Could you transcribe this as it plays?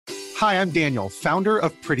Hi, I'm Daniel, founder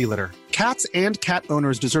of Pretty Litter. Cats and cat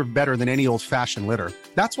owners deserve better than any old-fashioned litter.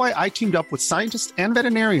 That's why I teamed up with scientists and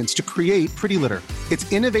veterinarians to create Pretty Litter.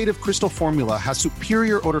 Its innovative crystal formula has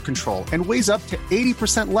superior odor control and weighs up to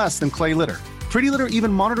 80% less than clay litter. Pretty Litter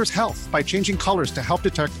even monitors health by changing colors to help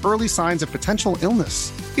detect early signs of potential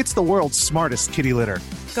illness. It's the world's smartest kitty litter.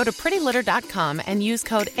 Go to prettylitter.com and use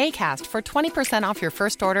code ACAST for 20% off your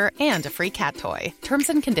first order and a free cat toy. Terms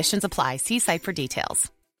and conditions apply. See site for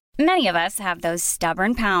details. Many of us have those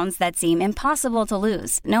stubborn pounds that seem impossible to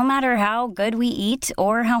lose, no matter how good we eat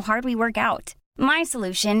or how hard we work out. My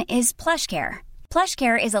solution is PlushCare.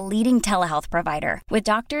 PlushCare is a leading telehealth provider with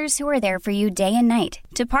doctors who are there for you day and night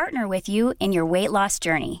to partner with you in your weight loss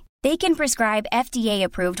journey. They can prescribe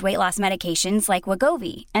FDA-approved weight loss medications like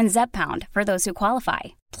Wegovy and Zepbound for those who qualify.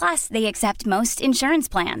 Plus, they accept most insurance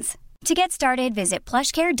plans. To get started, visit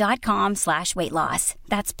plushcare.com/weightloss.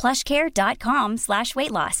 That's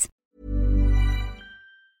plushcare.com/weightloss.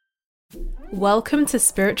 Welcome to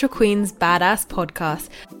Spiritual Queen's Badass Podcast.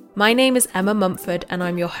 My name is Emma Mumford and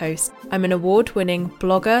I'm your host. I'm an award-winning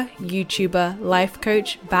blogger, YouTuber, life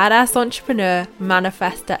coach, badass entrepreneur,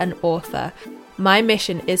 manifester, and author. My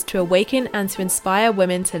mission is to awaken and to inspire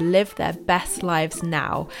women to live their best lives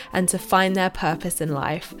now and to find their purpose in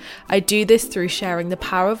life. I do this through sharing the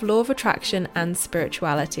power of law of attraction and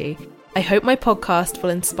spirituality. I hope my podcast will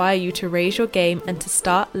inspire you to raise your game and to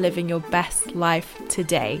start living your best life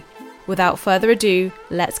today. Without further ado,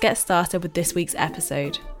 let's get started with this week's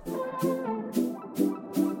episode.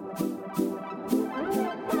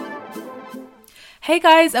 Hey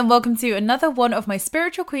guys, and welcome to another one of my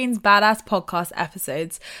Spiritual Queen's Badass Podcast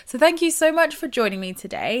episodes. So thank you so much for joining me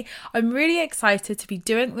today. I'm really excited to be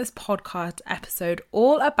doing this podcast episode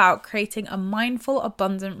all about creating a mindful,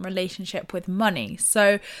 abundant relationship with money.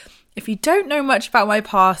 So if you don't know much about my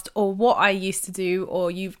past or what I used to do,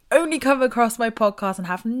 or you've only come across my podcast and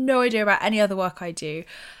have no idea about any other work I do,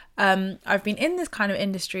 I've been in this kind of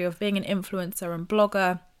industry of being an influencer and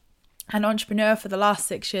blogger and entrepreneur for the last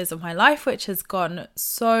 6 years of my life, which has gone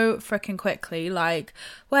so freaking quickly. Like,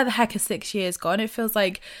 where the heck has 6 years gone? It feels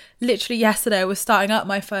like literally yesterday I was starting up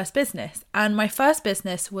my first business. And my first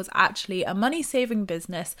business was actually a money-saving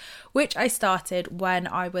business, which I started when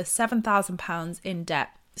I was £7,000 in debt.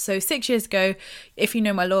 So 6 years ago, if you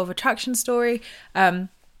know my law of attraction story,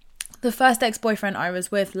 the first ex-boyfriend I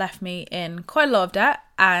was with left me in quite a lot of debt,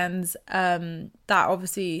 and that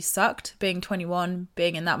obviously sucked, being 21,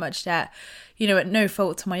 being in that much debt, at no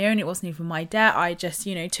fault to my own. It wasn't even my debt. I just,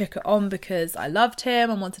 took it on because I loved him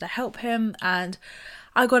and wanted to help him, and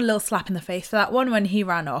I got a little slap in the face for that one when he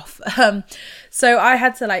ran off. So I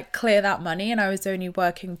had to clear that money, and I was only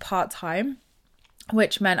working part-time,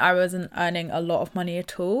 which meant I wasn't earning a lot of money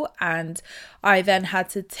at all. And I then had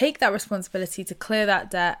to take that responsibility to clear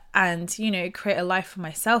that debt and, create a life for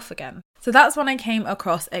myself again. So that's when I came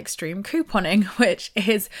across extreme couponing, which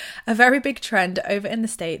is a very big trend over in the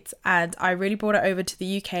States. And I really brought it over to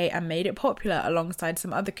the UK and made it popular alongside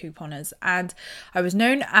some other couponers. And I was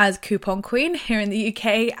known as Coupon Queen here in the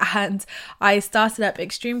UK. And I started up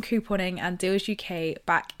Extreme Couponing and Deals UK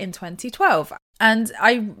back in 2012. And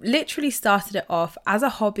I literally started it off as a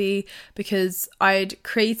hobby because I'd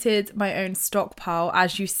created my own stockpile,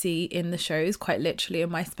 as you see in the shows, quite literally in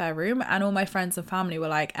my spare room. And all my friends and family were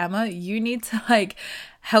like, Emma, you need to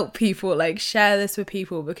help people, share this with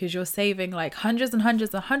people, because you're saving hundreds and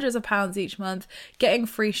hundreds and hundreds of pounds each month, getting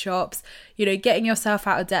free shops, getting yourself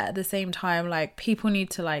out of debt at the same time. People need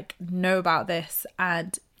to know about this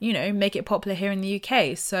and, make it popular here in the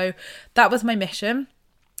UK. So that was my mission.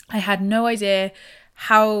 I had no idea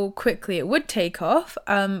how quickly it would take off.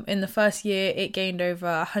 In the first year, it gained over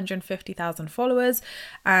 150,000 followers.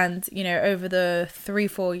 And, over the 4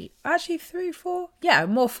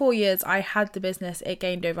 years I had the business, it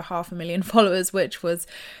gained over 500,000 followers, which was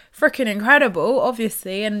freaking incredible,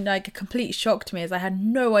 obviously. And a complete shock to me, as I had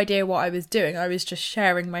no idea what I was doing. I was just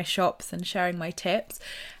sharing my shops and sharing my tips.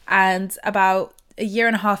 And about a year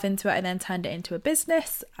and a half into it, I then turned it into a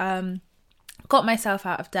business. Got myself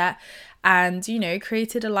out of debt and,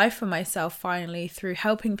 created a life for myself finally through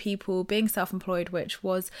helping people, being self-employed, which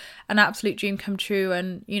was an absolute dream come true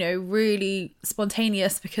and, really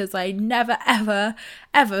spontaneous, because I never, ever,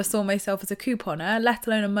 ever saw myself as a couponer, let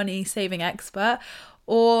alone a money saving expert,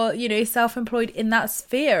 or, self-employed in that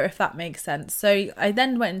sphere, if that makes sense. So I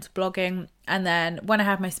then went into blogging, and then when I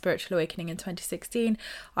had my spiritual awakening in 2016,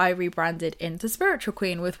 I rebranded into Spiritual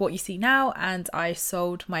Queen with what you see now, and I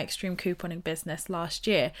sold my extreme couponing business last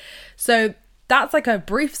year. So that's a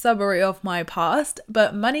brief summary of my past,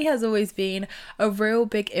 but money has always been a real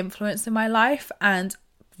big influence in my life, and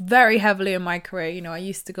very heavily in my career. You know, I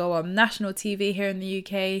used to go on national TV here in the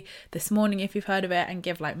UK, This Morning, if you've heard of it, and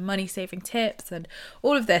give like money saving tips and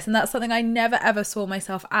all of this. And that's something I never ever saw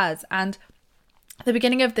myself as. And at the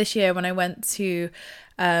beginning of this year, when I went to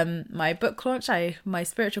my book launch, my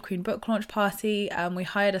Spiritual Queen book launch party, we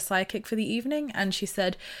hired a psychic for the evening, and she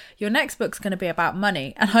said, your next book's going to be about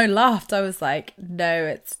money. And I laughed. I was like, no,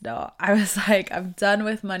 it's not. I was like, I'm done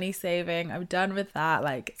with money saving. I'm done with that.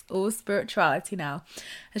 Like, it's all spirituality now.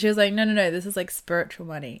 And she was like, no, this is like spiritual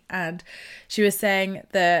money. And she was saying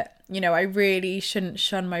that, you know, I really shouldn't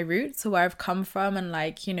shun my roots or where I've come from and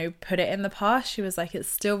like, you know, put it in the past. She was like, it's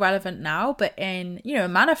still relevant now, but in, you know, a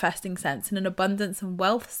manifesting sense, in an abundance and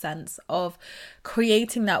wealth sense of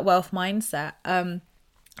creating that wealth mindset. And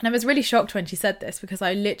I was really shocked when she said this, because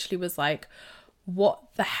I literally was like, what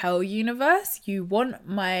the hell, universe? You want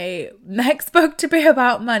my next book to be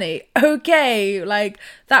about money? Okay, like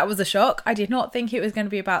that was a shock. I did not think it was going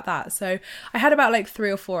to be about that. So I had about like 3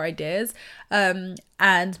 or 4 ideas,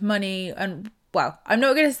 and money, and well, I'm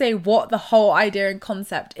not going to say what the whole idea and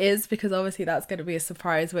concept is, because obviously that's going to be a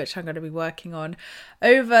surprise, which I'm going to be working on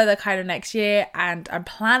over the kind of next year. And I'm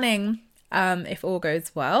planning, if all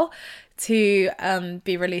goes well, to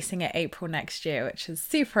be releasing it April next year, which is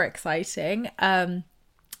super exciting.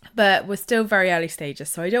 But we're still very early stages,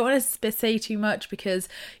 so I don't want to say too much, because,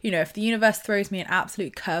 you know, if the universe throws me an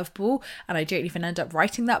absolute curveball and I don't even end up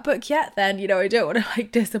writing that book yet, then, you know, I don't want to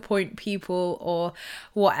like disappoint people or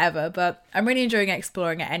whatever. But I'm really enjoying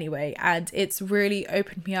exploring it anyway, and it's really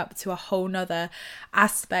opened me up to a whole nother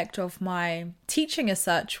aspect of my teaching as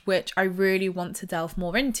such, which I really want to delve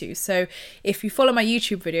more into. So if you follow my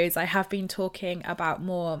YouTube videos, I have been talking about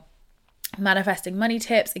more manifesting money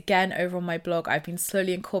tips. Again, over on my blog, I've been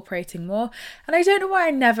slowly incorporating more, and I don't know why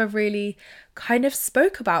I never really kind of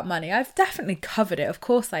spoke about money. I've definitely covered it, of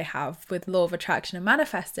course I have, with law of attraction and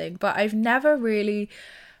manifesting, but I've never really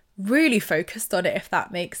focused on it, if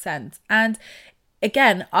that makes sense. And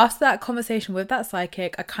again, after that conversation with that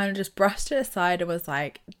psychic, I kind of just brushed it aside and was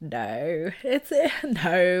like, no,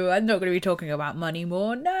 I'm not going to be talking about money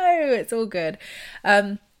more. No, it's all good.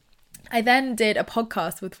 I then did a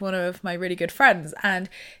podcast with one of my really good friends, and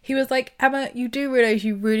he was like, Emma, you do realize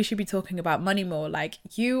you really should be talking about money more. Like,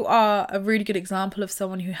 you are a really good example of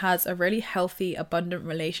someone who has a really healthy, abundant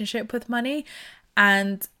relationship with money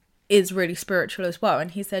and is really spiritual as well.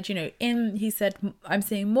 And he said, you know, I'm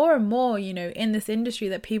seeing more and more, you know, in this industry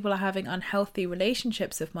that people are having unhealthy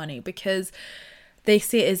relationships with money, because they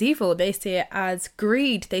see it as evil, they see it as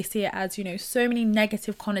greed, they see it as, you know, so many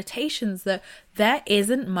negative connotations that there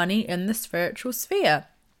isn't money in the spiritual sphere.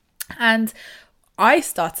 And I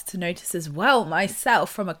started to notice as well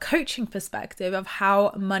myself, from a coaching perspective, of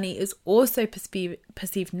how money is also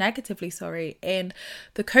perceived negatively, in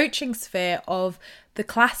the coaching sphere, of the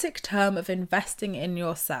classic term of investing in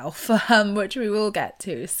yourself, which we will get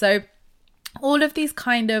to. So all of these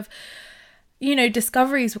kind of, you know,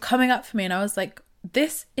 discoveries were coming up for me, and I was like,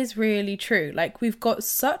 this is really true. Like, we've got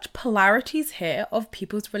such polarities here of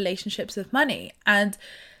people's relationships with money, and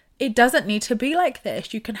it doesn't need to be like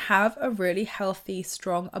this. You can have a really healthy,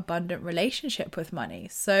 strong, abundant relationship with money.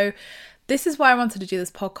 So this is why I wanted to do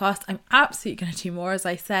this podcast. I'm absolutely going to do more, as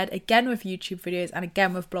I said, again with YouTube videos and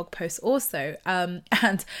again with blog posts also, and,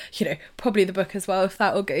 you know, probably the book as well, if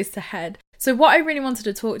that all goes to head. So what I really wanted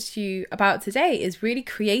to talk to you about today is really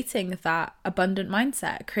creating that abundant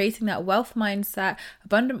mindset, creating that wealth mindset,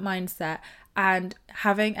 abundant mindset, and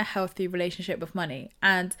having a healthy relationship with money.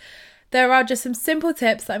 And there are just some simple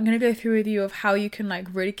tips that I'm going to go through with you of how you can like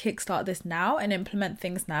really kickstart this now and implement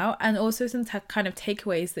things now, and also some kind of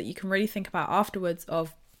takeaways that you can really think about afterwards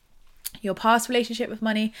of your past relationship with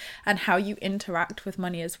money and how you interact with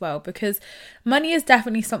money as well. Because money is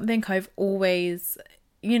definitely something I've always,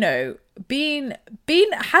 you know,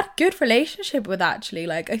 had good relationship with, actually.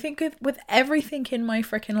 Like, I think with everything in my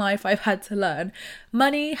freaking life I've had to learn,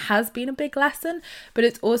 money has been a big lesson, but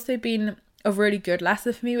it's also been a really good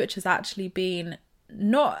lesson for me, which has actually been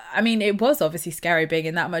it was obviously scary being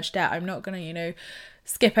in that much debt. I'm not gonna, you know,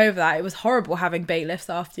 skip over that. It was horrible having bailiffs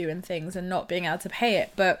after you and things and not being able to pay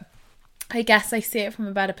it, but I guess I see it from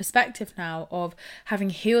a better perspective now, of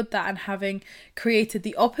having healed that and having created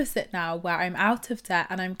the opposite now, where I'm out of debt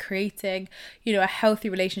and I'm creating, you know, a healthy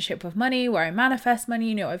relationship with money, where I manifest money.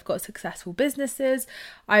 You know, I've got successful businesses.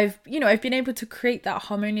 I've been able to create that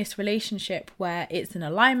harmonious relationship where it's in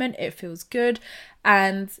alignment, it feels good,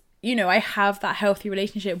 and you know, I have that healthy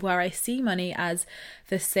relationship where I see money as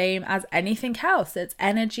the same as anything else. It's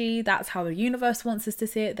energy. That's how the universe wants us to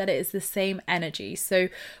see it, that it is the same energy. So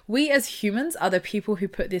we as humans are the people who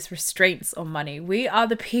put these restraints on money. We are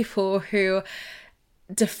the people who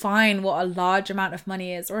define what a large amount of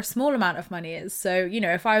money is or a small amount of money is. So, you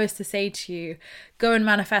know, if I was to say to you, go and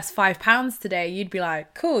manifest £5 today, you'd be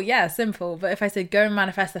like, cool, yeah, simple. But if I said go and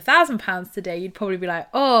manifest £1,000 today, you'd probably be like,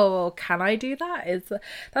 oh, well, can I do that?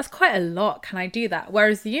 That's quite a lot. Can I do that?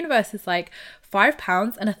 Whereas the universe is like,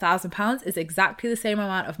 £5 and £1,000 is exactly the same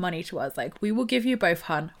amount of money to us. Like, we will give you both,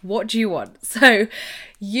 hun. What do you want? So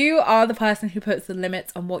you are the person who puts the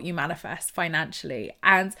limits on what you manifest financially.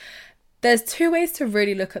 And there's two ways to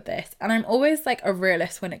really look at this. And I'm always like a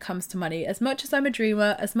realist when it comes to money. As much as I'm a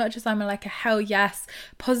dreamer, as much as I'm like a hell yes,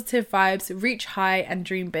 positive vibes, reach high and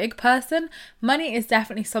dream big person, money is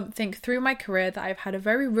definitely something through my career that I've had a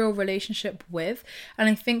very real relationship with. And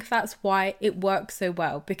I think that's why it works so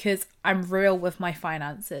well, because I'm real with my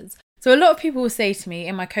finances. So a lot of people will say to me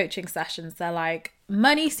in my coaching sessions, they're like,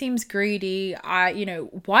 money seems greedy.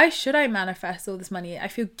 Why should I manifest all this money? I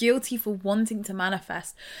feel guilty for wanting to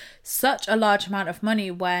manifest such a large amount of money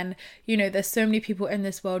when, there's so many people in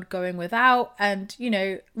this world going without, and,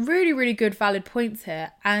 really, really good valid points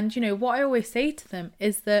here. And, what I always say to them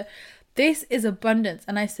is that this is abundance.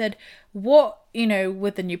 And I said,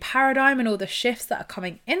 with the new paradigm and all the shifts that are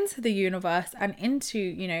coming into the universe and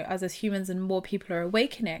into, us as humans, and more people are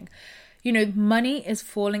awakening, money is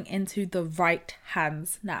falling into the right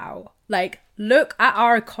hands now. Like, look at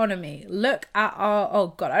our economy, look at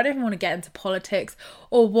oh God, I don't even want to get into politics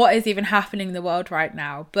or what is even happening in the world right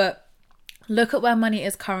now, but look at where money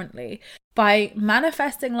is currently. By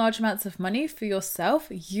manifesting large amounts of money for yourself,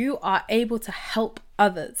 you are able to help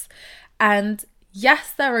others. And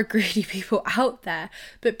yes, there are greedy people out there,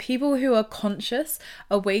 but people who are conscious,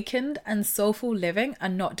 awakened, and soulful living are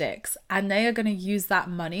not dicks. And they are going to use that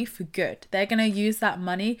money for good. They're going to use that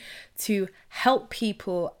money to help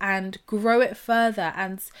people and grow it further,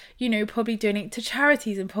 and, probably donate to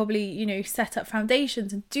charities, and probably, set up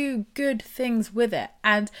foundations and do good things with it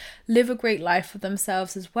and live a great life for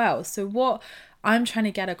themselves as well. So what I'm trying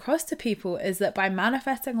to get across to people is that by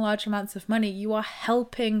manifesting large amounts of money, you are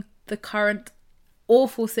helping the current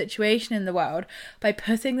awful situation in the world by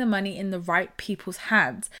putting the money in the right people's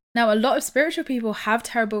hands. Now, a lot of spiritual people have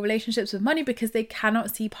terrible relationships with money because they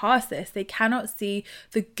cannot see past this. They cannot see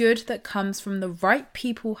the good that comes from the right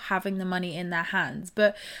people having the money in their hands.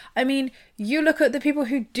 But I mean, you look at the people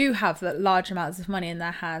who do have that large amounts of money in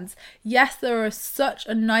their hands. Yes, there are such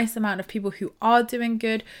a nice amount of people who are doing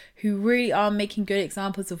good, who really are making good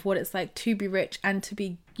examples of what it's like to be rich and to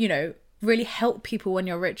be, really help people when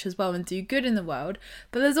you're rich as well and do good in the world.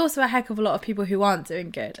 But there's also a heck of a lot of people who aren't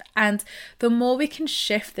doing good. And the more we can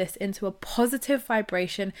shift this into a positive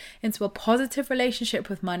vibration, into a positive relationship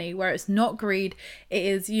with money, where it's not greed, it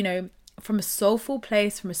is, from a soulful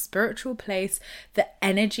place, from a spiritual place, the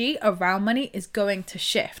energy around money is going to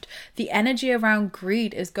shift. The energy around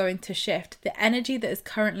greed is going to shift. The energy that is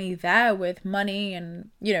currently there with money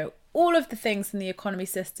and, all of the things in the economy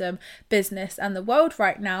system, business, and the world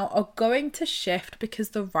right now are going to shift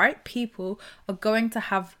because the right people are going to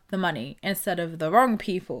have the money instead of the wrong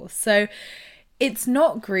people. So it's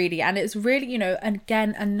not greedy, and it's really,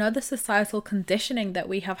 again, another societal conditioning that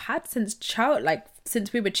we have had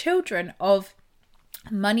since we were children of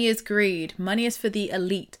money is greed, money is for the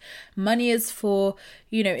elite, money is for,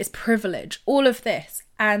 is privilege, all of this.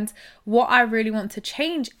 And what I really want to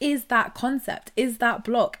change is that concept, is that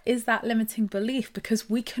block, is that limiting belief,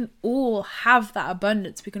 because we can all have that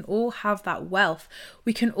abundance. We can all have that wealth.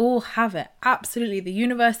 We can all have it. Absolutely. The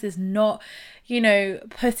universe is not,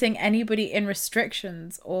 putting anybody in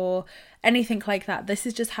restrictions or anything like that. This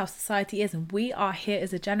is just how society is. And we are here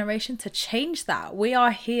as a generation to change that. We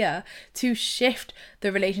are here to shift the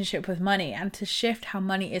relationship with money and to shift how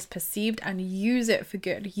money is perceived and use it for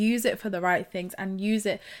good, use it for the right things, and use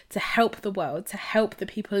it to help the world, to help the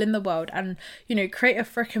people in the world, and, create a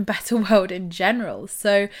freaking better world in general.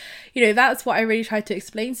 So, that's what I really try to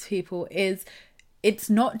explain to people is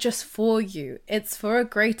it's not just for you, it's for a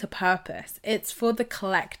greater purpose. It's for the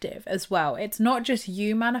collective as well. It's not just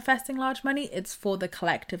you manifesting large money, it's for the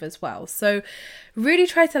collective as well. So really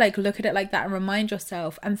try to look at it like that and remind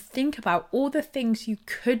yourself and think about all the things you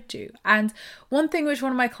could do. And one thing which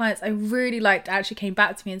one of my clients I really liked actually came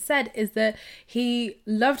back to me and said is that he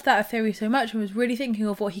loved that theory so much and was really thinking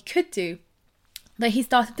of what he could do, that he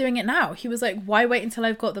started doing it now. He was like, why wait until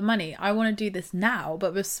I've got the money? I want to do this now,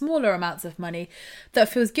 but with smaller amounts of money that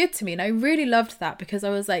feels good to me. And I really loved that because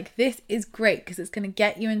I was like, this is great because it's going to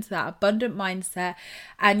get you into that abundant mindset,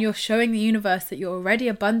 and you're showing the universe that you're already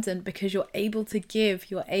abundant because you're able to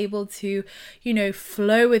give, you're able to,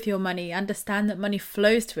 flow with your money, understand that money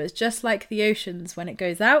flows to us just like the oceans. When it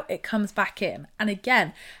goes out, it comes back in. And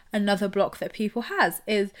again, another block that people has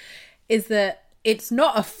is that it's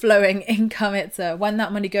not a flowing income. It's a, when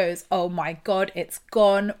that money goes, oh my God, it's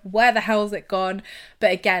gone. Where the hell's it gone?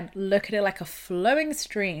 But again, look at it like a flowing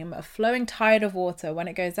stream, a flowing tide of water. When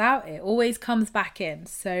it goes out, it always comes back in.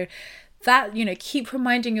 So that, you know, keep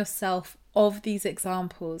reminding yourself of these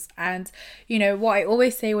examples. And, you know, what I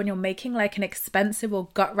always say when you're making like an expensive or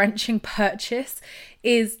gut-wrenching purchase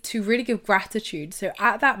is to really give gratitude. So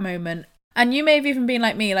at that moment, and you may have even been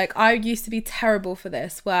like me, like I used to be terrible for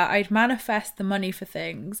this, where I'd manifest the money for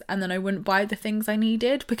things and then I wouldn't buy the things I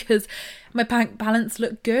needed because my bank balance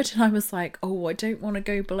looked good. And I was like, oh, I don't want to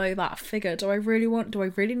go below that figure. Do I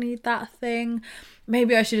really need that thing?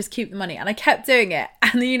 Maybe I should just keep the money. And I kept doing it.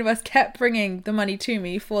 And the universe kept bringing the money to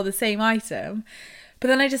me for the same item. But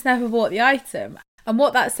then I just never bought the item. And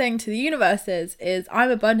what that's saying to the universe is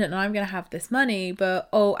I'm abundant and I'm going to have this money, but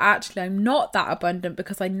oh, actually I'm not that abundant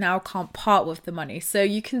because I now can't part with the money. So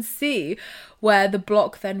you can see where the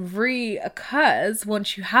block then reoccurs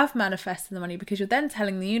once you have manifested the money, because you're then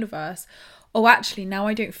telling the universe, oh, actually now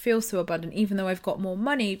I don't feel so abundant even though I've got more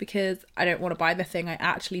money because I don't want to buy the thing I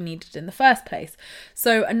actually needed in the first place.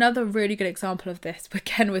 So another really good example of this,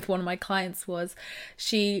 again with one of my clients, was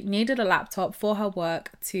she needed a laptop for her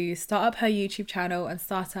work to start up her YouTube channel and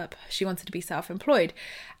she wanted to be self-employed.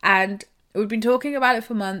 And we'd been talking about it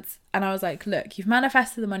for months, and I was like, look, you've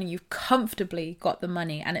manifested the money, you've comfortably got the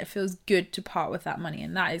money, and it feels good to part with that money,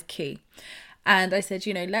 and that is key. And I said,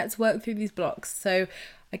 you know, let's work through these blocks. So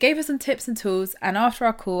I gave her some tips and tools, and after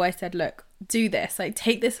our call I said, look, do this, like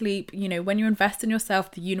take this leap. You know, when you invest in yourself,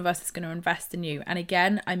 the universe is going to invest in you. And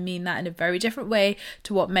again, I mean that in a very different way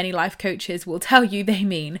to what many life coaches will tell you they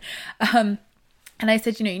mean. And I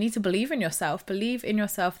said, you know, you need to believe in yourself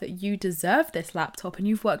that you deserve this laptop and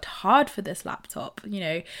you've worked hard for this laptop. You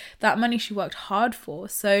know, that money she worked hard for.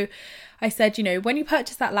 So I said, you know, when you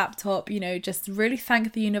purchase that laptop, you know, just really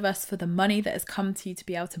thank the universe for the money that has come to you to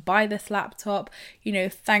be able to buy this laptop. You know,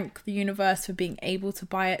 thank the universe for being able to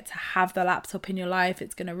buy it, to have the laptop in your life.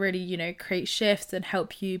 It's going to really, you know, create shifts and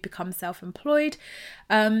help you become self-employed.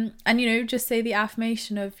 And, you know, just say the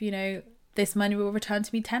affirmation of, you know, this money will return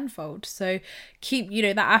to me tenfold. So keep, you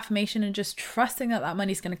know, that affirmation and just trusting that that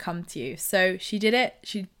money's going to come to you. So she did it.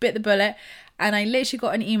 She bit the bullet. And I literally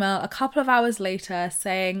got an email a couple of hours later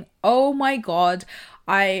saying, oh my God,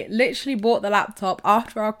 I literally bought the laptop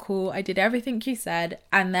after our call. I did everything you said.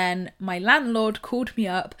 And then my landlord called me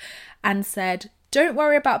up and said, don't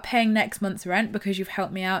worry about paying next month's rent because you've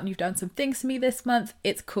helped me out and you've done some things for me this month.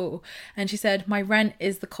 It's cool. And she said, my rent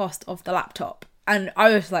is the cost of the laptop. And I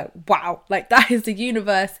was like, wow, like that is the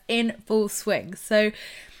universe in full swing. So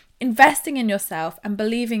investing in yourself and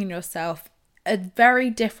believing in yourself are very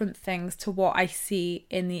different things to what I see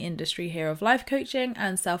in the industry here of life coaching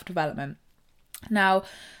and self-development. Now,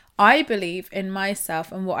 I believe in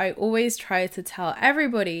myself, and what I always try to tell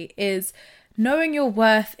everybody is knowing your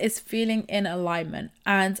worth is feeling in alignment.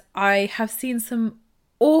 And I have seen some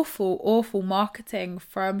awful marketing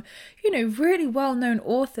from, you know, really well-known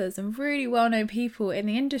authors and really well-known people in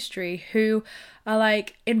the industry who are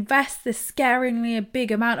like, invest this scaringly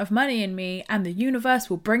big amount of money in me and the universe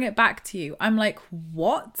will bring it back to you. I'm like,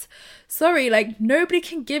 what? Sorry, like nobody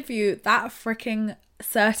can give you that freaking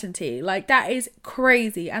certainty. Like that is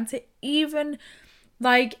crazy. And to even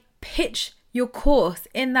like pitch your course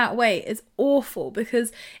in that way is awful,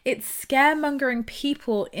 because it's scaremongering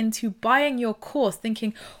people into buying your course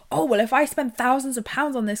thinking, oh, well, if I spend thousands of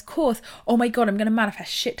pounds on this course, oh my God, I'm going to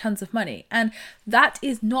manifest shit tons of money. And that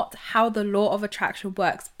is not how the law of attraction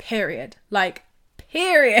works, period. Like,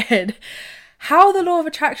 period. How the law of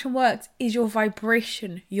attraction works is your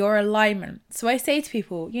vibration, your alignment. So I say to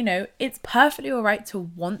people, you know, it's perfectly all right to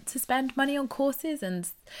want to spend money on courses and,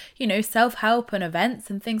 you know, self-help and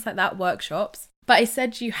events and things like that, workshops. But I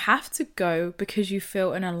said you have to go because you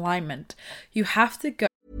feel an alignment. You have to go.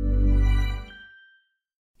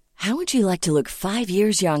 How would you like to look 5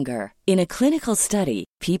 years younger? In a clinical study,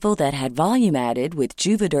 people that had volume added with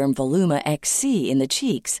Juvederm Voluma XC in the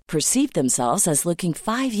cheeks perceived themselves as looking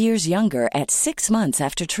 5 years younger at 6 months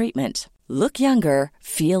after treatment. Look younger,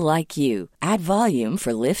 feel like you. Add volume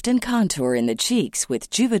for lift and contour in the cheeks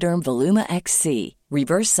with Juvederm Voluma XC.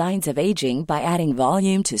 Reverse signs of aging by adding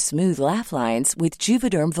volume to smooth laugh lines with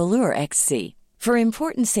Juvederm Volure XC. For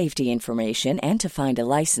important safety information and to find a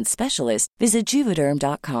licensed specialist, visit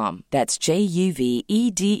Juvederm.com. That's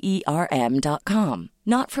JUVEDERM.com.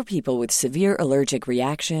 Not for people with severe allergic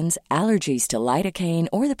reactions, allergies to lidocaine,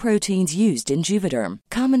 or the proteins used in Juvederm.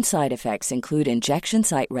 Common side effects include injection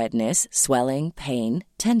site redness, swelling, pain,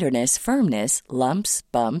 tenderness, firmness, lumps,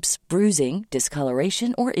 bumps, bruising,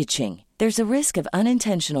 discoloration, or itching. There's a risk of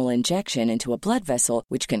unintentional injection into a blood vessel,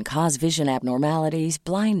 which can cause vision abnormalities,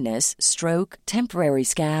 blindness, stroke, temporary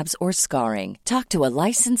scabs, or scarring. Talk to a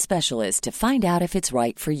licensed specialist to find out if it's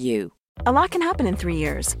right for you. A lot can happen in 3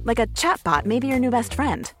 years, like a chatbot may be your new best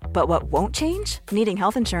friend. But what won't change? Needing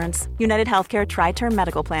health insurance. United Healthcare Tri-Term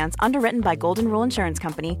Medical Plans, underwritten by Golden Rule Insurance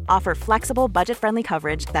Company, offer flexible, budget-friendly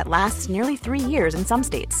coverage that lasts nearly 3 years in some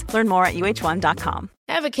states. Learn more at uh1.com.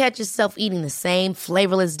 Ever catch yourself eating the same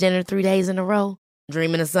flavorless dinner 3 days in a row?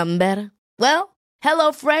 Dreaming of something better? Well,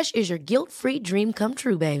 HelloFresh is your guilt-free dream come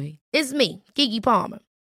true, baby. It's me, Keke Palmer.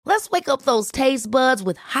 Let's wake up those taste buds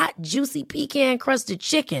with hot, juicy pecan-crusted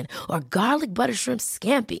chicken or garlic butter shrimp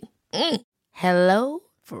scampi. Hello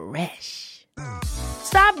Fresh.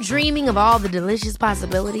 Stop dreaming of all the delicious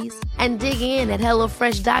possibilities and dig in at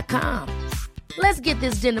HelloFresh.com. Let's get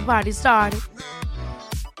this dinner party started.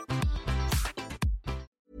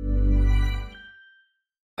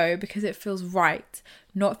 Because it feels right,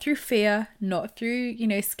 not through fear, not through,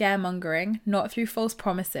 scaremongering, not through false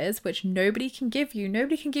promises, which nobody can give you.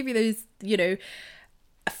 Nobody can give you those,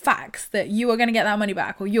 facts that you are going to get that money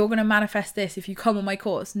back or you're going to manifest this if you come on my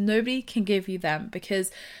course. Nobody can give you them, because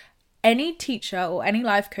any teacher or any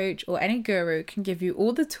life coach or any guru can give you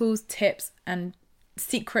all the tools, tips, and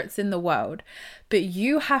secrets in the world, but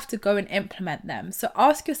you have to go and implement them. So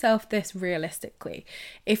ask yourself this realistically.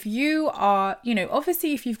 If you are,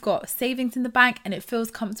 obviously if you've got savings in the bank and it feels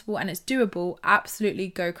comfortable and it's doable, absolutely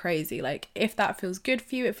go crazy. Like if that feels good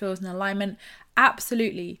for you, it feels in alignment,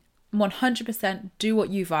 absolutely 100% do what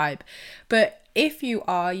you vibe. But if you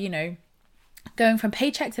are, going from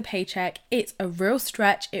paycheck to paycheck, it's a real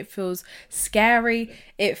stretch, it feels scary,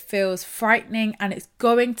 it feels frightening, and it's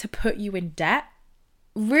going to put you in debt.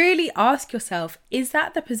 Really ask yourself, is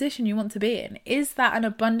that the position you want to be in? Is that an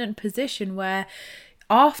abundant position where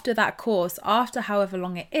after that course, after however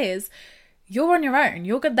long it is, you're on your own?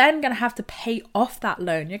 You're then going to have to pay off that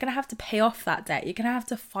loan. You're going to have to pay off that debt. You're going to have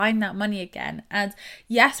to find that money again. And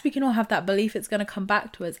yes, we can all have that belief it's going to come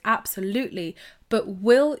back to us. Absolutely. But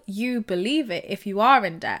will you believe it if you are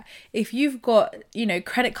in debt? If you've got,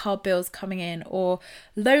 credit card bills coming in or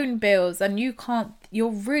loan bills and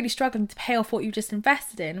you're really struggling to pay off what you just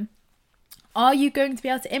invested in, are you going to be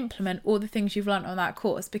able to implement all the things you've learned on that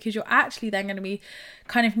course? Because you're actually then going to be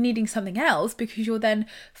kind of needing something else, because you're then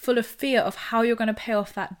full of fear of how you're going to pay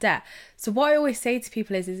off that debt. So what I always say to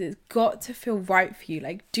people is it's got to feel right for you.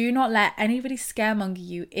 Like, do not let anybody scaremonger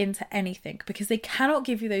you into anything, because they cannot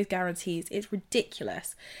give you those guarantees. It's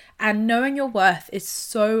ridiculous. And knowing your worth is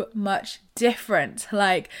so much different.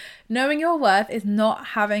 Like, knowing your worth is not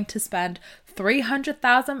having to spend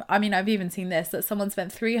 300,000. I mean, I've even seen this, that someone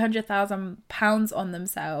spent £300,000 on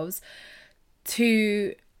themselves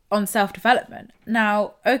on self-development.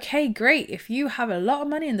 Now, okay, great. If you have a lot of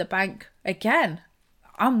money in the bank, again,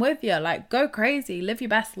 I'm with you. Like, go crazy, live your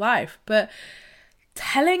best life. But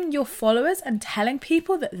telling your followers and telling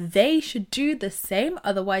people that they should do the same,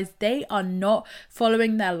 otherwise they are not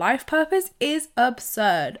following their life purpose, is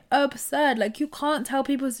absurd. Like, you can't tell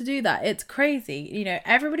people to do that. It's crazy.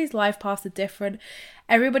 Everybody's life paths are different.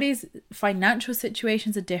 Everybody's financial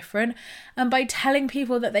situations are different. And by telling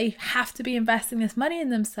people that they have to be investing this money in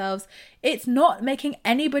themselves, it's not making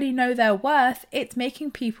anybody know their worth. It's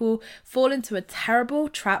making people fall into a terrible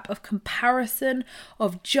trap of comparison,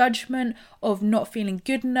 of judgment, of not feeling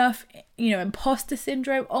good enough, imposter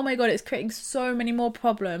syndrome. Oh my God, it's creating so many more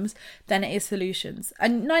problems than it is solutions.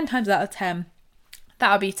 And 9 times out of 10,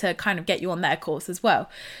 that'll be to kind of get you on their course as well.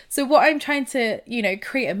 So what I'm trying to,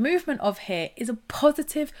 create a movement of here is a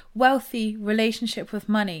positive, wealthy relationship with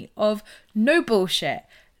money, of no bullshit,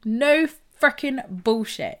 no freaking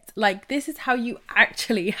bullshit. Like, this is how you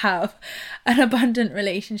actually have an abundant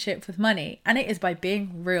relationship with money. And it is by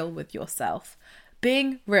being real with yourself.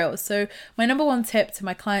 Being real. So my number one tip to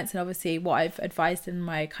my clients, and obviously what I've advised in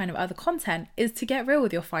my kind of other content, is to get real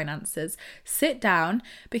with your finances. Sit down,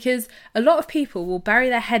 because a lot of people will bury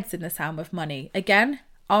their heads in the sand with money. Again,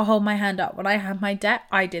 I'll hold my hand up. When I had my debt,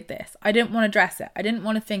 I did this. I didn't want to address it. I didn't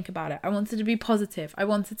want to think about it. I wanted to be positive. I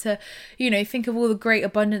wanted to, think of all the great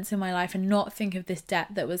abundance in my life and not think of this debt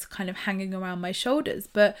that was kind of hanging around my shoulders.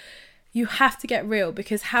 But you have to get real,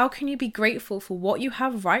 because how can you be grateful for what you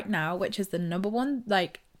have right now, which is the number one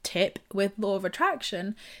tip with law of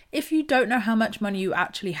attraction, if you don't know how much money you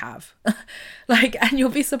actually have? And you'll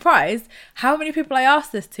be surprised how many people I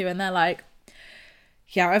ask this to, and they're like,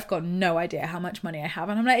 yeah, I've got no idea how much money I have.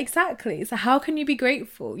 And I'm like, exactly. So how can you be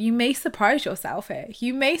grateful? You may surprise yourself here.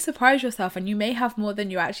 You may surprise yourself, and you may have more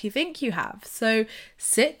than you actually think you have. So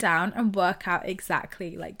sit down and work out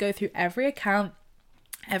exactly, go through every account,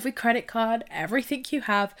 every credit card, everything you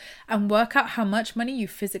have, and work out how much money you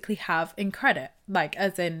physically have in credit. Like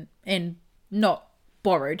as in not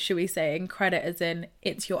borrowed, should we say, in credit as in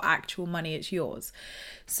it's your actual money, it's yours.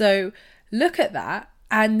 So look at that,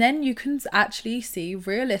 and then you can actually see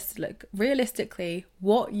realistically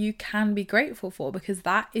what you can be grateful for, because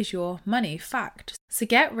that is your money, fact. So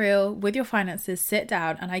get real with your finances, sit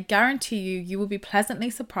down, and I guarantee you will be pleasantly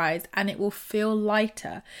surprised, and it will feel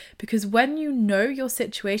lighter, because when you know your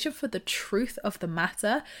situation for the truth of the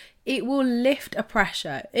matter, it will lift a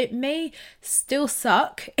pressure. It may still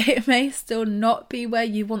suck, it may still not be where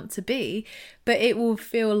you want to be, but it will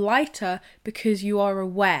feel lighter because you are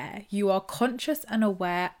aware, you are conscious and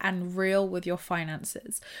aware and real with your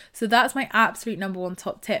finances. So that's my absolute number one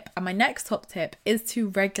top tip. And my next top tip is to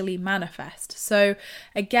regularly manifest. So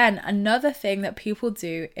again, another thing that people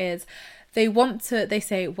do is they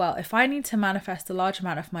say, well, if I need to manifest a large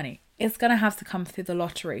amount of money, it's going to have to come through the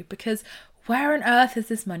lottery, because where on earth is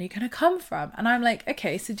this money going to come from? And I'm like,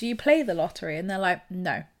 okay, so do you play the lottery? And they're like,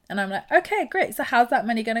 no. And I'm like, okay, great. So how's that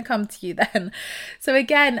money going to come to you then? So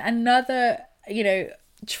again, another,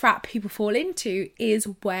 trap people fall into is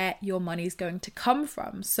where your money is going to come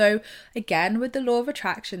from. So again, with the law of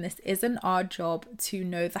attraction, this isn't our job to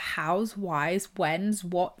know the hows, whys, whens,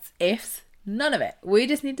 whats, ifs, none of it. We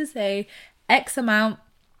just need to say X amount,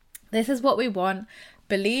 this is what we want,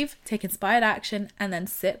 believe, take inspired action, and then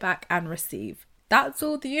sit back and receive. That's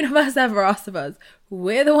all the universe ever asks of us.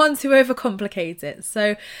 We're the ones who overcomplicate it.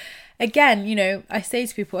 So again, I say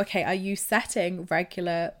to people, okay, are you setting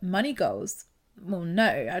regular money goals? Well,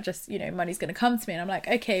 no, I just, money's going to come to me. And I'm like,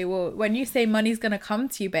 okay, well, when you say money's going to come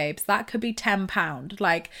to you, babes, that could be £10.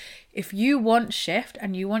 Like, if you want shift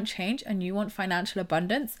and you want change and you want financial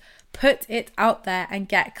abundance, put it out there and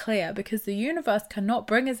get clear, because the universe cannot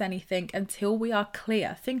bring us anything until we are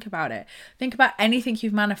clear. Think about it. Think about anything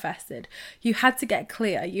you've manifested. You had to get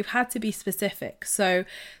clear. You've had to be specific. So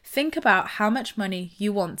think about how much money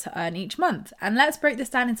you want to earn each month. And let's break this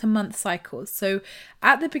down into month cycles. So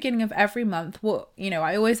at the beginning of every month, what,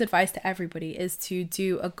 I always advise to everybody is to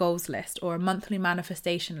do a goals list or a monthly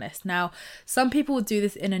manifestation list. Now, some people will do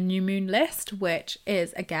this in a new moon list, which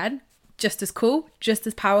is, again, just as cool, just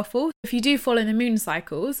as powerful. If you do follow the moon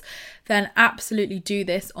cycles, then absolutely do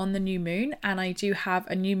this on the new moon. And I do have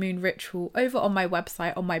a new moon ritual over on my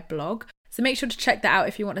website, on my blog. So make sure to check that out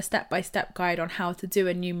if you want a step-by-step guide on how to do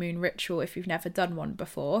a new moon ritual if you've never done one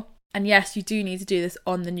before. And yes, you do need to do this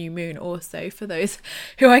on the new moon also, for those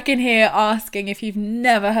who I can hear asking if you've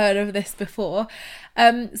never heard of this before.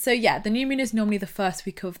 So yeah, the new moon is normally the first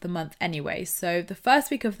week of the month anyway. So the first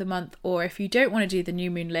week of the month, or if you don't want to do the new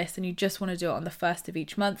moon list and you just want to do it on the first of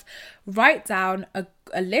each month, write down a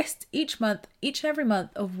list each month, each and every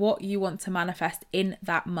month, of what you want to manifest in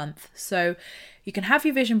that month. So you can have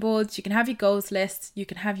your vision boards, you can have your goals lists, you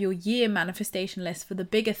can have your year manifestation list for the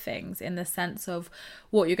bigger things in the sense of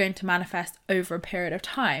what you're going to manifest over a period of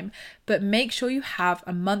time. But make sure you have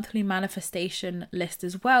a monthly manifestation list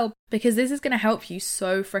as well, because this is going to help you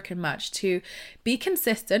so freaking much to be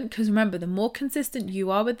consistent. Because remember, the more consistent you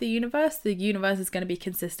are with the universe is going to be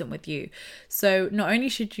consistent with you. So not only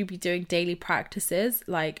should you be doing daily practices,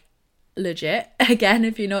 like legit, again,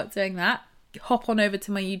 if you're not doing that, hop on over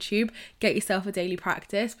to my YouTube, get yourself a daily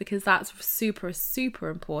practice, because that's super, super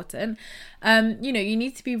important. You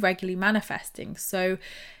need to be regularly manifesting. So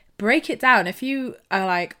break it down. If you are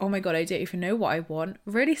like, oh my God, I don't even know what I want,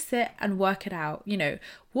 really sit and work it out.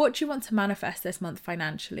 What do you want to manifest this month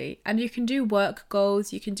financially? And you can do work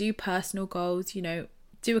goals, you can do personal goals,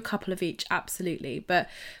 do a couple of each, absolutely. But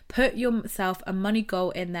put yourself a money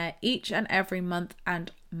goal in there each and every month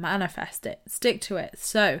and manifest it. Stick to it.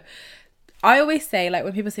 So I always say, like,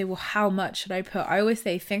 when people say, well, how much should I put? I always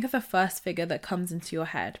say, think of the first figure that comes into your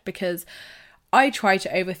head, because I try to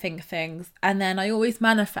overthink things and then I always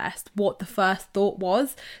manifest what the first thought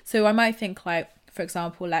was. So I might think, like, for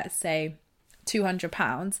example, let's say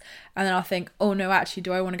 £200, and then I'll think, oh no, actually,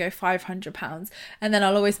 do I want to go £500? And then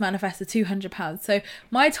I'll always manifest the £200. So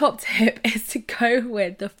my top tip is to go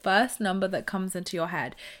with the first number that comes into your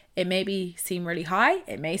head. It may seem really high,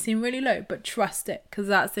 it may seem really low, but trust it, because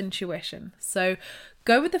that's intuition. So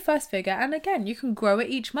go with the first figure, and again, you can grow it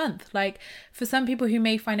each month. Like, for some people who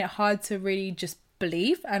may find it hard to really just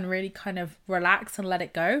believe and really kind of relax and let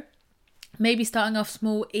it go, maybe starting off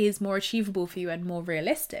small is more achievable for you and more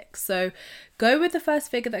realistic. So go with the first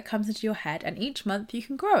figure that comes into your head, and each month you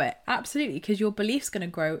can grow it. Absolutely, because your belief's going to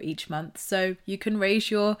grow each month. So you can raise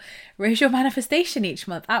your manifestation each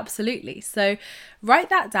month. Absolutely. So write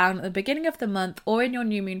that down at the beginning of the month or in your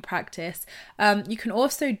new moon practice. You can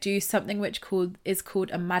also do something which is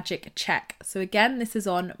called a magic check. So again, this is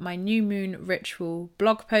on my new moon ritual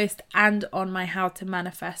blog post and on my how to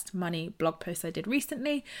manifest money blog post I did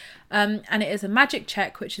recently. And it is a magic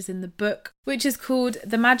check, which is in the book, which is called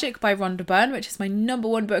The Magic by Rhonda Byrne, which is my number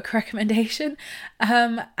one book recommendation.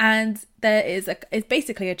 And it's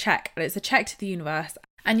basically a check, and it's a check to the universe.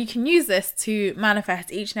 And you can use this to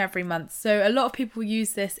manifest each and every month. So a lot of people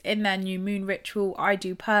use this in their new moon ritual. I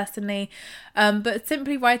do personally. But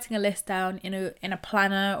simply writing a list down in a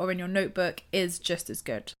planner or in your notebook is just as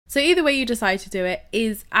good. So either way you decide to do it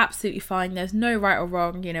is absolutely fine. There's no right or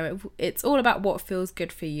wrong. It's all about what feels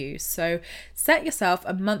good for you. So set yourself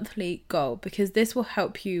a monthly goal, because this will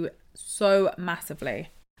help you so massively.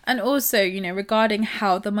 And also, regarding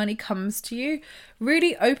how the money comes to you,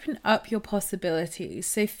 really open up your possibilities.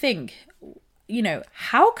 So think,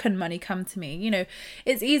 how can money come to me?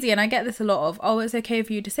 It's easy, and I get this a lot of, oh, it's okay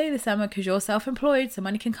for you to say this, Emma, because you're self-employed, so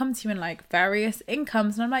money can come to you in like various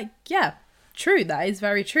incomes. And I'm like, yeah, true, that is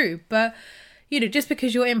very true. But just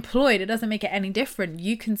because you're employed, it doesn't make it any different.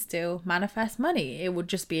 You can still manifest money. It would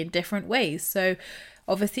just be in different ways. So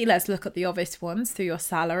obviously, let's look at the obvious ones: through your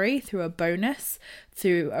salary, through a bonus,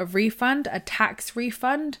 through a refund, a tax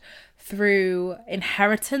refund, through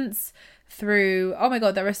inheritance, through, oh my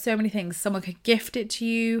God, there are so many things. Someone could gift it to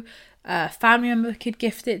you. A family member could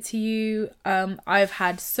gift it to you. I've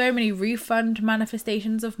had so many refund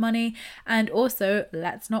manifestations of money. And also,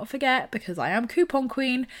 let's not forget, because I am coupon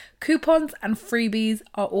queen, coupons and freebies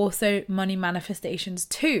are also money manifestations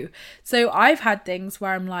too. So I've had things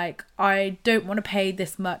where I'm like, I don't want to pay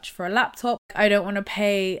this much for a laptop. I don't want to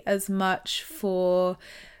pay as much for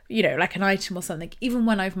like an item or something, even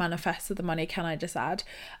when I've manifested the money, can I just add?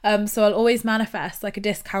 So I'll always manifest like a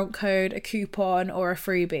discount code, a coupon, or a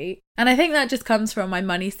freebie. And I think that just comes from my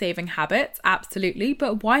money saving habits, absolutely.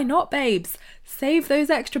 But why not, babes? Save those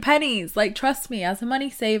extra pennies. Like, trust me, as a money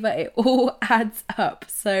saver, it all adds up.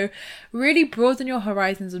 So really broaden your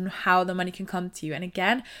horizons on how the money can come to you. And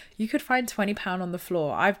again, you could find £20 on the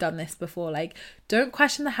floor. I've done this before. Like, don't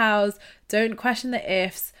question the hows, don't question the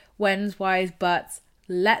ifs, whens, whys, buts.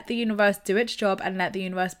 Let the universe do its job and let the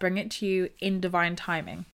universe bring it to you in divine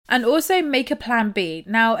timing. And also make a plan B.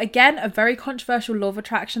 Now, again, a very controversial law of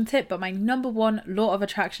attraction tip, but my number one law of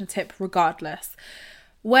attraction tip regardless.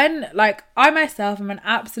 When, I myself am an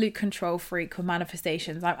absolute control freak with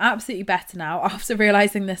manifestations. I'm absolutely better now after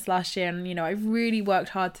realizing this last year. And, I've really worked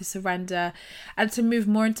hard to surrender and to move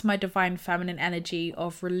more into my divine feminine energy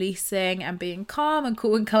of releasing and being calm and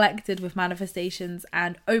cool and collected with manifestations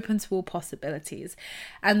and open to all possibilities.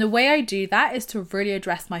 And the way I do that is to really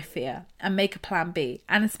address my fear and make a plan B.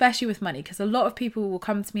 And especially with money, because a lot of people will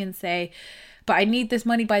come to me and say, but I need this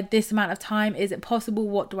money by this amount of time. Is it possible?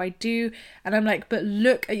 What do I do? And I'm like, but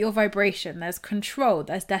look at your vibration. There's control,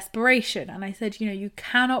 there's desperation. And I said, you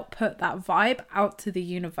cannot put that vibe out to the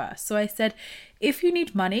universe. So I said, if you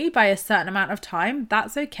need money by a certain amount of time,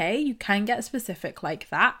 that's okay. You can get specific like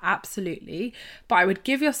that, absolutely. But I would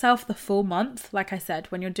give yourself the full month. Like I said,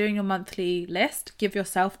 when you're doing your monthly list, give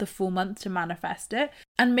yourself the full month to manifest it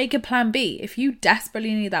and make a plan B. If you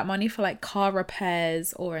desperately need that money for like car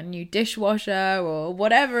repairs or a new dishwasher or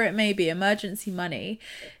whatever it may be, emergency money,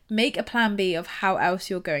 make a plan B of how else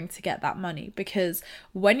you're going to get that money. Because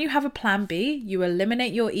when you have a plan B, you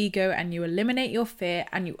eliminate your ego and you eliminate your fear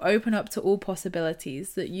and you open up to all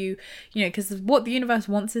possibilities that because what the universe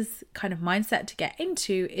wants this kind of mindset to get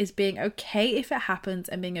into is being okay if it happens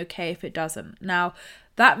and being okay if it doesn't. Now,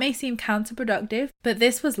 that may seem counterproductive, but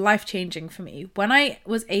this was life-changing for me. When I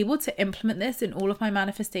was able to implement this in all of my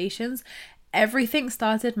manifestations, everything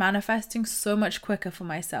started manifesting so much quicker for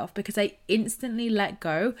myself because I instantly let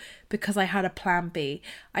go because I had a plan B.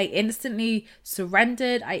 I instantly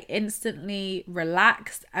surrendered, I instantly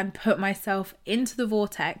relaxed and put myself into the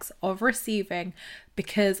vortex of receiving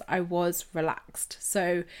because I was relaxed.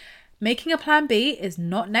 So making a plan B is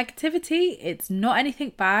not negativity, it's not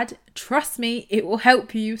anything bad. Trust me, it will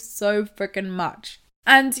help you so freaking much.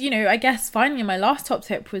 And, I guess finally my last top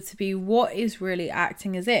tip was to be, what is really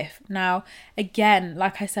acting as if? Now, again,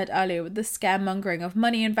 like I said earlier, with the scaremongering of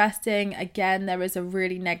money investing, again, there is a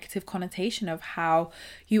really negative connotation of how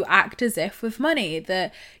you act as if with money,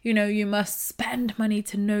 that, you must spend money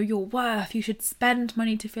to know your worth. You should spend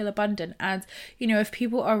money to feel abundant. And, if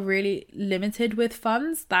people are really limited with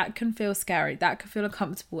funds, that can feel scary. That can feel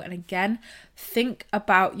uncomfortable. And again, think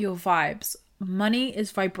about your vibes. Money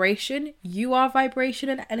is vibration. You are vibration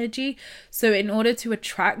and energy. So in order to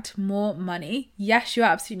attract more money, yes, you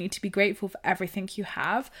absolutely need to be grateful for everything you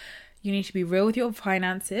have. You need to be real with your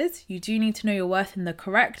finances. You do need to know your worth in the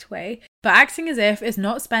correct way. But acting as if is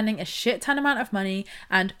not spending a shit ton amount of money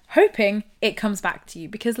and hoping it comes back to you.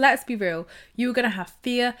 Because let's be real, you are going to have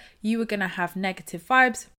fear. You are going to have negative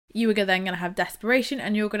vibes. You are then going to have desperation,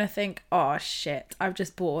 and you're going to think, oh shit, I've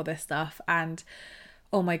just bought all this stuff and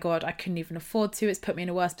oh my God, I couldn't even afford to. It's put me in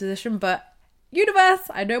a worse position, but universe,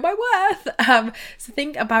 I know my worth. So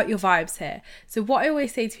think about your vibes here. So what I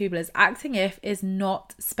always say to people is acting if is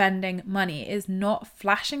not spending money, is not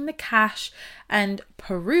flashing the cash and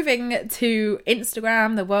proving to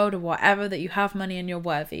Instagram, the world, or whatever that you have money and you're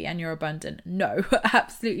worthy and you're abundant. No,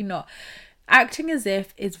 absolutely not. Acting as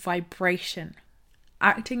if is vibration.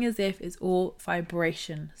 Acting as if is all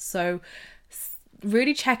vibration. So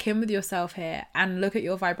really check in with yourself here and look at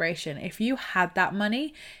your vibration. If you had that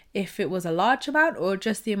money, if it was a large amount or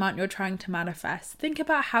just the amount you're trying to manifest, think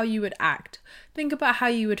about how you would act. Think about how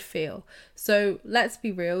you would feel. So let's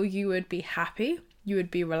be real, you would be happy, you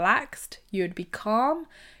would be relaxed, you would be calm,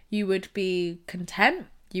 you would be content,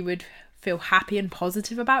 you would feel happy and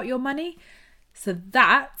positive about your money. So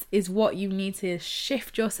that is what you need to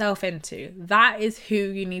shift yourself into. That is who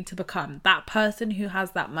you need to become. That person who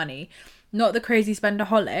has that money. Not the crazy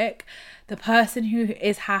spendaholic, the person who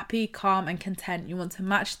is happy, calm and content. You want to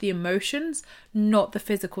match the emotions, not the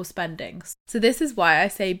physical spendings. So this is why I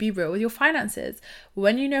say be real with your finances.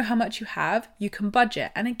 When you know how much you have, you can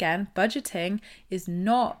budget. And again, budgeting is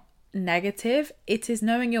not negative. It is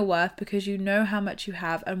knowing your worth because you know how much you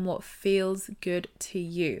have and what feels good to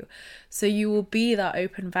you. So you will be that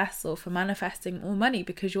open vessel for manifesting more money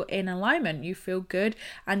because you're in alignment. You feel good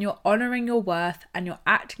and you're honoring your worth and you're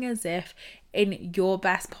acting as if in your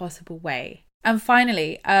best possible way. And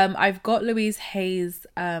finally, I've got Louise Hay's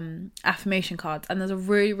affirmation cards, and there's a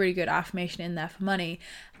really, really good affirmation in there for money,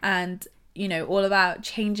 and all about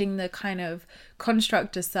changing the kind of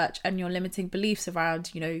construct as such and your limiting beliefs around,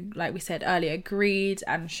 like we said earlier, greed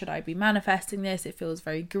and should I be manifesting this? It feels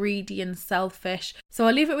very greedy and selfish. So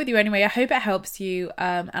I'll leave it with you anyway. I hope it helps you.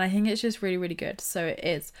 And I think it's just really, really good. So it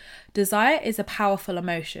is. Desire is a powerful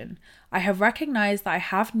emotion. I have recognized that I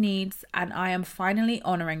have needs and I am finally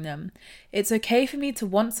honoring them. It's okay for me to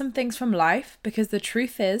want some things from life because the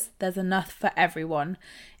truth is there's enough for everyone.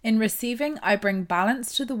 In receiving, I bring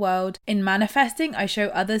balance to the world. In manifesting, I show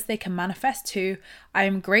others they can manifest too. I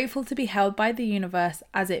am grateful to be held by the universe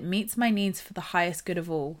as it meets my needs for the highest good of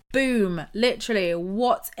all. Boom! Literally,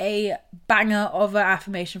 what a banger of an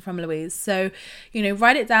affirmation from Louise. So,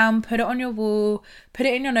 write it down, put it on your wall, put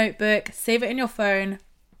it in your notebook, save it in your phone.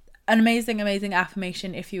 An amazing, amazing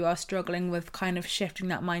affirmation if you are struggling with kind of shifting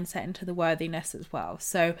that mindset into the worthiness as well.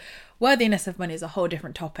 So worthiness of money is a whole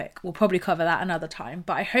different topic. We'll probably cover that another time.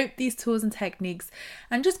 But I hope these tools and techniques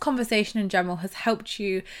and just conversation in general has helped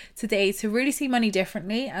you today to really see money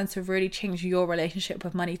differently and to really change your relationship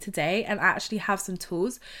with money today and actually have some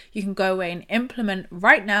tools you can go away and implement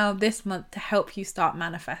right now this month to help you start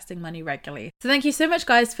manifesting money regularly. So thank you so much,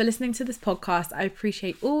 guys, for listening to this podcast. I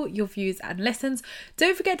appreciate all your views and listens.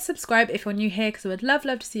 Don't forget to subscribe if you're new here because I would love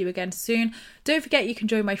to see you again soon. Don't forget you can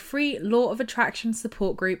join my free Law of Attraction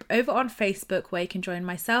support group over on Facebook, where you can join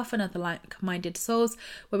myself and other like-minded souls,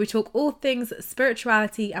 where we talk all things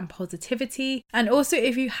spirituality and positivity. And also,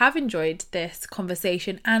 if you have enjoyed this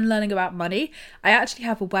conversation and learning about money, I actually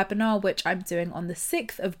have a webinar which I'm doing on the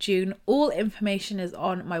 6th of June. All information is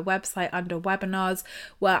on my website under webinars,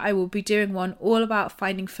 where I will be doing one all about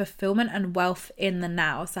finding fulfillment and wealth in the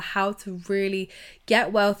now. So how to really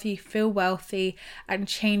get wealthy, feel wealthy, and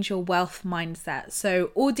change your wealth mindset.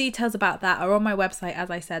 So all details about that are on my website, as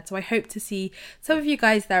I said. So I hope to see some of you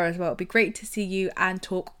guys there as well. It'd be great to see you and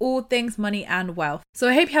talk all things money and wealth. So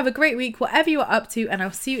I hope you have a great week, whatever you are up to, and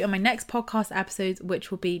I'll see you in my next podcast episodes,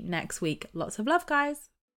 which will be next week. Lots of love, guys.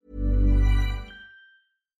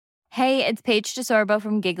 Hey, it's Paige DeSorbo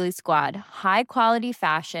from Giggly Squad. High quality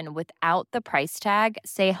fashion without the price tag.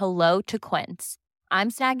 Say hello to Quince. I'm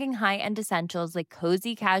snagging high-end essentials like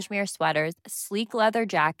cozy cashmere sweaters, sleek leather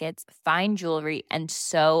jackets, fine jewelry, and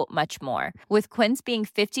so much more. With Quince being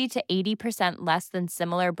 50 to 80% less than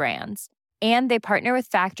similar brands. And they partner with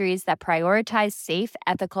factories that prioritize safe,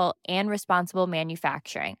 ethical, and responsible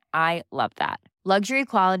manufacturing. I love that. Luxury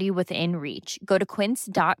quality within reach. Go to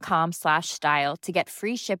quince.com/style to get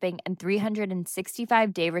free shipping and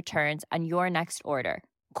 365-day returns on your next order.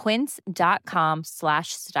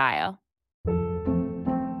 Quince.com/style.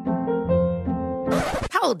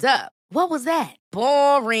 Hold up. What was that?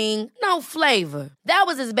 Boring. No flavor. That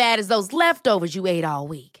was as bad as those leftovers you ate all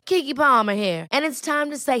week. Keke Palmer here, and it's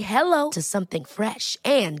time to say hello to something fresh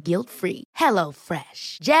and guilt-free. Hello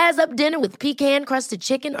Fresh. Jazz up dinner with pecan-crusted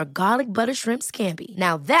chicken or garlic butter shrimp scampi.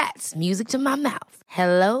 Now that's music to my mouth.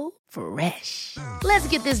 Hello Fresh. Let's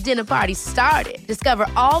get this dinner party started. Discover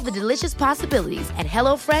all the delicious possibilities at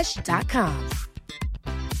HelloFresh.com.